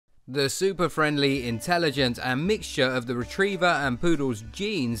The super friendly, intelligent and mixture of the Retriever and Poodle's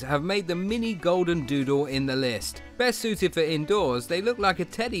genes have made the Mini Golden Doodle in the list. Best suited for indoors, they look like a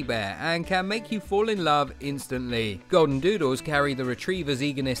teddy bear and can make you fall in love instantly. Golden Doodles carry the Retriever's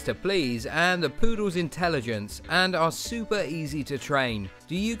eagerness to please and the Poodle's intelligence and are super easy to train.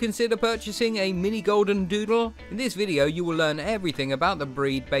 Do you consider purchasing a Mini Golden Doodle? In this video you will learn everything about the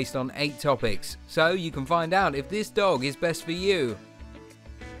breed based on 8 topics, so you can find out if this dog is best for you.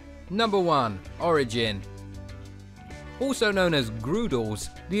 Number 1. Origin. Also known as Doodles,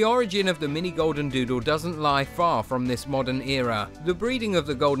 the origin of the Mini Golden Doodle doesn't lie far from this modern era. The breeding of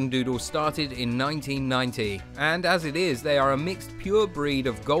the Golden Doodle started in 1990, and as it is, they are a mixed pure breed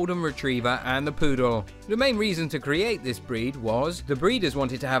of Golden Retriever and the Poodle. The main reason to create this breed was the breeders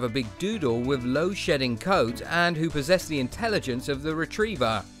wanted to have a big doodle with low shedding coat and who possessed the intelligence of the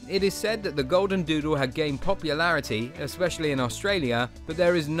Retriever. It is said that the Golden Doodle had gained popularity, especially in Australia, but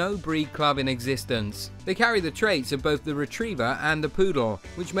there is no breed club in existence. They carry the traits of both the Retriever and the Poodle,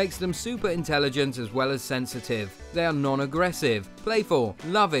 which makes them super intelligent as well as sensitive. They are non-aggressive, playful,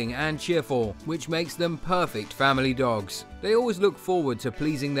 loving and cheerful, which makes them perfect family dogs. They always look forward to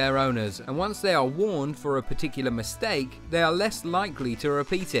pleasing their owners, and once they are warned for a particular mistake, they are less likely to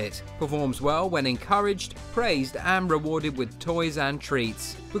repeat it. Performs well when encouraged, praised and rewarded with toys and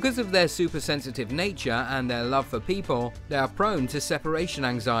treats. Because of their super sensitive nature and their love for people, they are prone to separation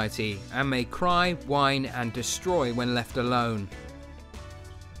anxiety and may cry, whine and destroy when left alone.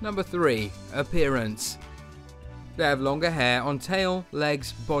 Number 3. Appearance. They have longer hair on tail,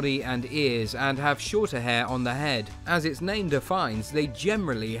 legs, body and ears and have shorter hair on the head. As its name defines, they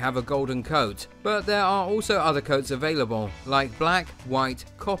generally have a golden coat, but there are also other coats available, like black, white,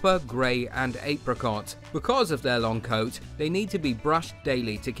 copper, grey and apricot. Because of their long coat, they need to be brushed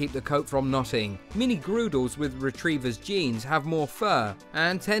daily to keep the coat from knotting. Mini Goldendoodles with Retriever's genes have more fur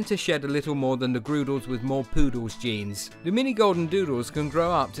and tend to shed a little more than the Goldendoodles with more Poodle's genes. The Mini Golden Doodles can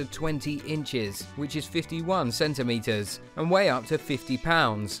grow up to 20 inches, which is 51 centimetres, and weigh up to 50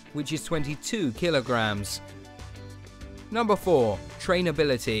 pounds, which is 22 kilograms. Number 4.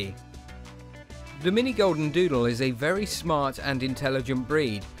 Trainability. The Mini Golden Doodle is a very smart and intelligent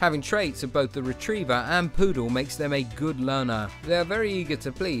breed. Having traits of both the Retriever and Poodle makes them a good learner. They are very eager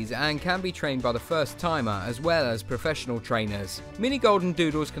to please and can be trained by the first timer as well as professional trainers. Mini Golden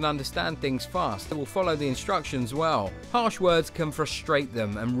Doodles can understand things fast and will follow the instructions well. Harsh words can frustrate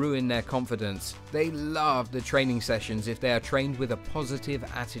them and ruin their confidence. They love the training sessions if they are trained with a positive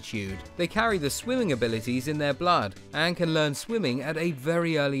attitude. They carry the swimming abilities in their blood and can learn swimming at a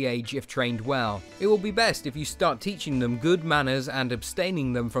very early age if trained well. It will be best if you start teaching them good manners and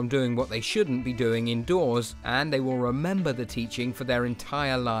abstaining them from doing what they shouldn't be doing indoors, and they will remember the teaching for their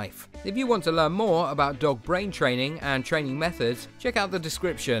entire life. If you want to learn more about dog brain training and training methods, check out the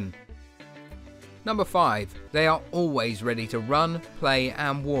description. Number 5. They are always ready to run, play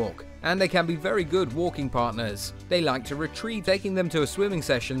and walk, and they can be very good walking partners. They like to retrieve. Taking them to a swimming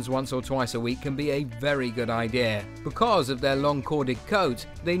sessions once or twice a week can be a very good idea. Because of their long corded coat,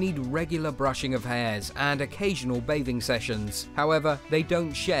 they need regular brushing of hairs and occasional bathing sessions. However, they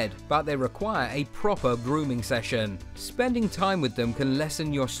don't shed, but they require a proper grooming session. Spending time with them can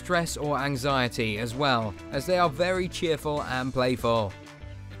lessen your stress or anxiety as well, as they are very cheerful and playful.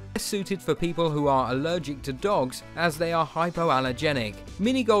 Suited for people who are allergic to dogs as they are hypoallergenic.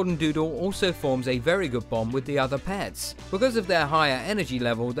 Mini Golden Doodle also forms a very good bond with the other pets. Because of their higher energy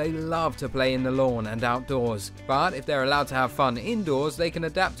level, they love to play in the lawn and outdoors, but if they're allowed to have fun indoors, they can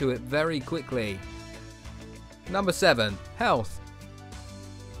adapt to it very quickly. Number 7. Health.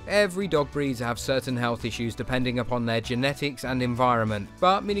 Every dog breeds have certain health issues depending upon their genetics and environment,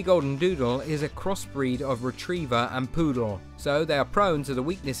 but Mini Golden Doodle is a crossbreed of Retriever and Poodle, so they are prone to the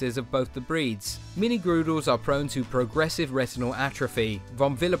weaknesses of both the breeds. Mini Doodles are prone to progressive retinal atrophy,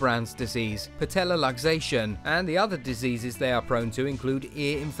 von Willebrand's disease, patella luxation, and the other diseases they are prone to include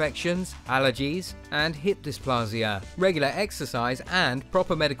ear infections, allergies, and hip dysplasia. Regular exercise and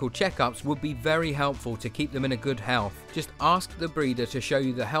proper medical checkups would be very helpful to keep them in a good health. Just ask the breeder to show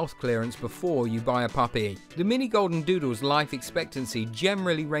you the health clearance before you buy a puppy. The Mini Golden Doodle's life expectancy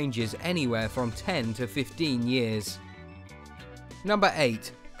generally ranges anywhere from 10 to 15 years. Number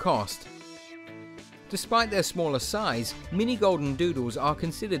 8. Cost. Despite their smaller size, Mini Golden Doodles are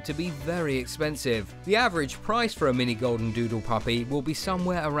considered to be very expensive. The average price for a Mini Golden Doodle puppy will be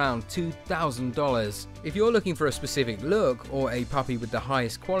somewhere around $2,000. If you're looking for a specific look, or a puppy with the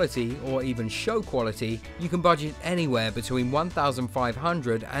highest quality, or even show quality, you can budget anywhere between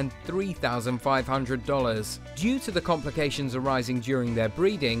 $1,500 and $3,500. Due to the complications arising during their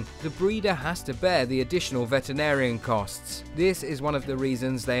breeding, the breeder has to bear the additional veterinarian costs. This is one of the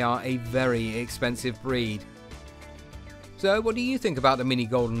reasons they are a very expensive breed. So what do you think about the Mini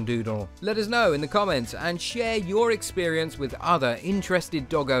Golden Doodle? Let us know in the comments and share your experience with other interested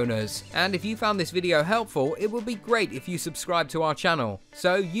dog owners. And if you found this video helpful, it would be great if you subscribe to our channel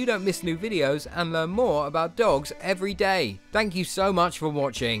so you don't miss new videos and learn more about dogs every day. Thank you so much for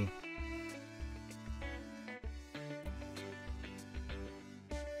watching.